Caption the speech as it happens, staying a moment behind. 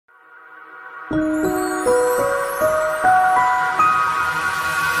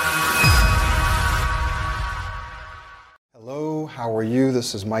Hello, how are you?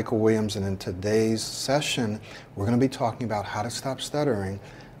 This is Michael Williams, and in today's session, we're going to be talking about how to stop stuttering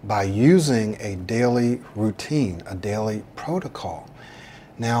by using a daily routine, a daily protocol.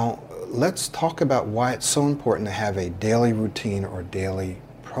 Now, let's talk about why it's so important to have a daily routine or daily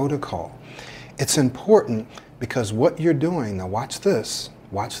protocol. It's important because what you're doing, now watch this,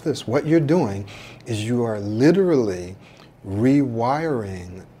 what you're doing is you are literally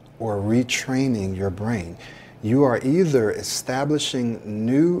rewiring or retraining your brain. You are either establishing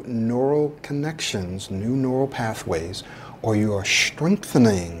new neural connections, new neural pathways, or you are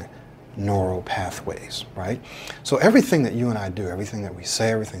strengthening neural pathways, right? So everything that you and I do, everything that we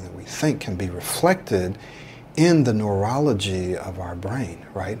say, everything that we think can be reflected in the neurology of our brain,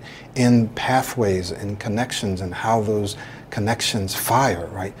 right? In pathways and connections and how those connections fire,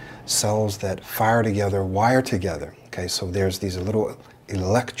 right? Cells that fire together, wire together, okay? So there's these little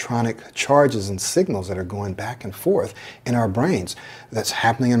electronic charges and signals that are going back and forth in our brains. That's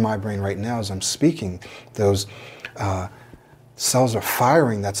happening in my brain right now as I'm speaking. Those cells are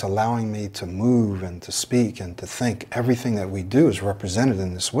firing, that's allowing me to move and to speak and to think. Everything that we do is represented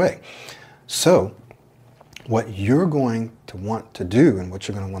in this way. So what you're going to want to do and what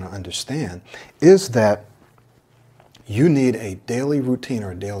you're going to want to understand is that you need a daily routine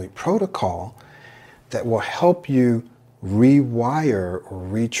or a daily protocol that will help you rewire or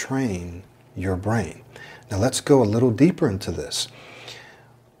retrain your brain. Now let's go a little deeper into this.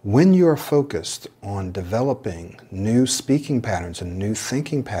 When you're focused on developing new speaking patterns and new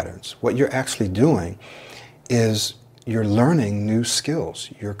thinking patterns, what you're actually doing is you're learning new skills.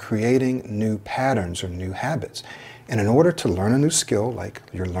 You're creating new patterns or new habits. And in order to learn a new skill, like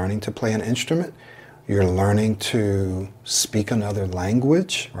you're learning to play an instrument, you're learning to speak another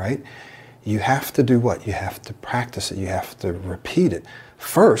language, right? You have to do what? You have to practice it. You have to repeat it.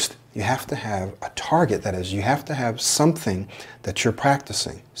 First, you have to have a target. That is, you have to have something that you're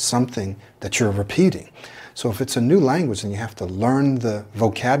practicing, something that you're repeating. So if it's a new language, then you have to learn the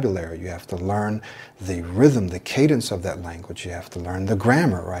vocabulary. You have to learn the rhythm, the cadence of that language. You have to learn the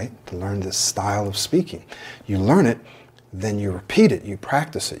grammar, right? To learn the style of speaking. You learn it, then you repeat it. You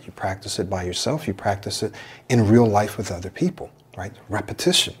practice it. You practice it by yourself. You practice it in real life with other people, right?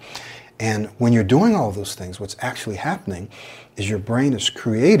 Repetition. And when you're doing all those things, what's actually happening is your brain is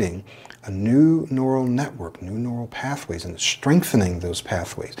creating a new neural network, new neural pathways, and it's strengthening those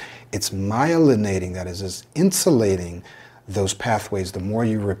pathways. It's myelinating, that is insulating those pathways the more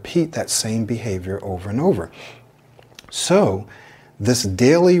you repeat that same behavior over and over. So this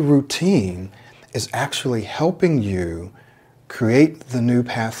daily routine is actually helping you create the new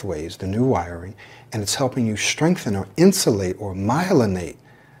pathways, the new wiring, and it's helping you strengthen or insulate or myelinate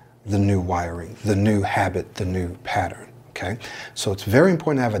the new wiring, the new habit, the new pattern, okay? So it's very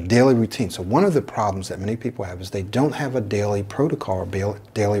important to have a daily routine. So one of the problems that many people have is they don't have a daily protocol or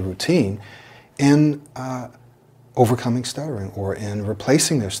daily routine in overcoming stuttering or in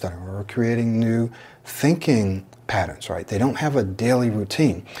replacing their stuttering or creating new thinking patterns, right? They don't have a daily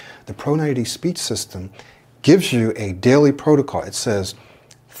routine. The Pro90 speech system gives you a daily protocol. It says,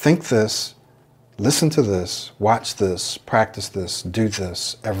 think this, listen to this, watch this, practice this, do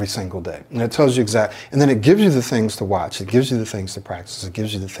this every single day. And it tells you exactly, and then it gives you the things to watch, it gives you the things to practice, it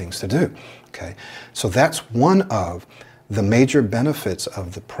gives you the things to do, okay? So that's one of the major benefits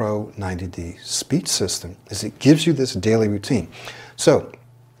of the Pro90D speech system, is it gives you this daily routine. So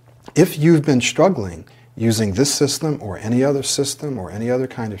if you've been struggling using this system or any other system or any other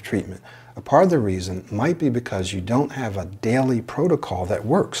kind of treatment, a part of the reason might be because you don't have a daily protocol that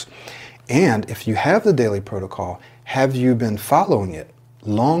works. And if you have the daily protocol, have you been following it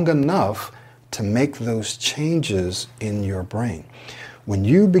long enough to make those changes in your brain? When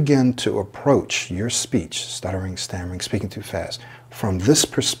you begin to approach your speech, stuttering, stammering, speaking too fast, from this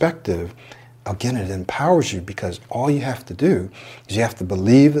perspective, again, it empowers you because all you have to do is you have to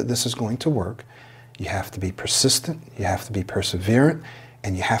believe that this is going to work, you have to be persistent, you have to be perseverant,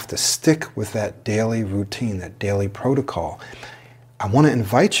 and you have to stick with that daily routine, that daily protocol. I want to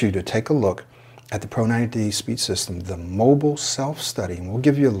invite you to take a look at the Pro90D speech system, the mobile self-study, and we'll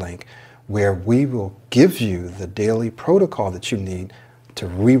give you a link where we will give you the daily protocol that you need to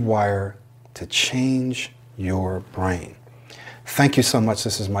rewire, to change your brain. Thank you so much.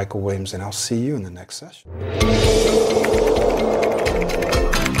 This is Michael Williams, and I'll see you in the next session.